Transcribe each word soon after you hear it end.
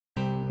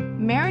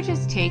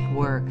Marriages take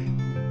work.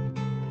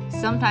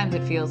 Sometimes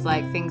it feels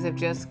like things have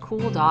just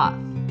cooled off.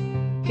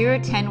 Here are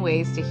 10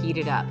 ways to heat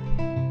it up.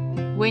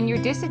 When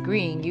you're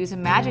disagreeing, use a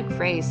magic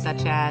phrase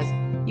such as,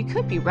 "You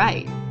could be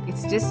right."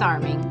 It's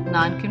disarming,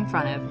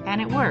 non-confrontive, and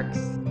it works.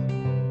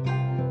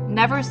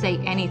 Never say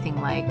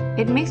anything like,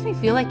 "It makes me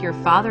feel like your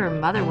father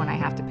or mother when I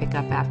have to pick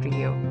up after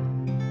you."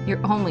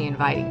 You're only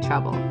inviting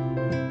trouble.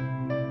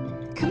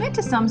 Commit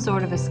to some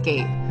sort of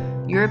escape.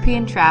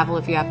 European travel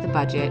if you have the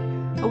budget,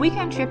 a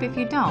weekend trip if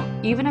you don't,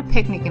 even a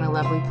picnic in a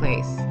lovely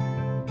place.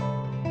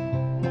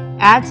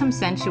 Add some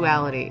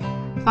sensuality.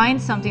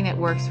 Find something that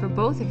works for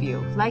both of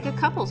you, like a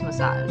couples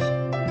massage.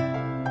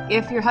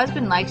 If your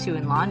husband likes you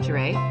in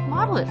lingerie,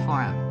 model it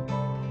for him.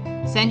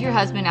 Send your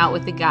husband out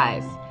with the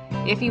guys.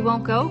 If he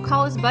won't go,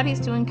 call his buddies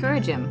to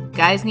encourage him.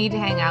 Guys need to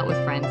hang out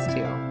with friends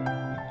too.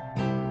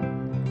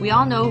 We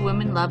all know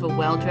women love a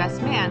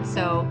well-dressed man,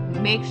 so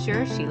make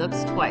sure she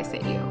looks twice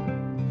at you.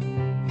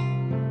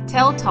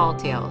 Tell tall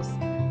tales.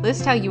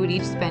 List how you would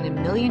each spend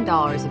 $1 million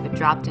if it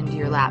dropped into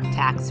your lap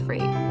tax-free.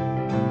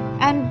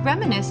 And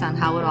reminisce on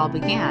how it all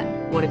began,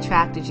 what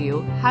attracted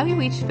you, how you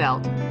each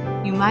felt.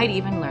 You might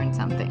even learn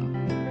something.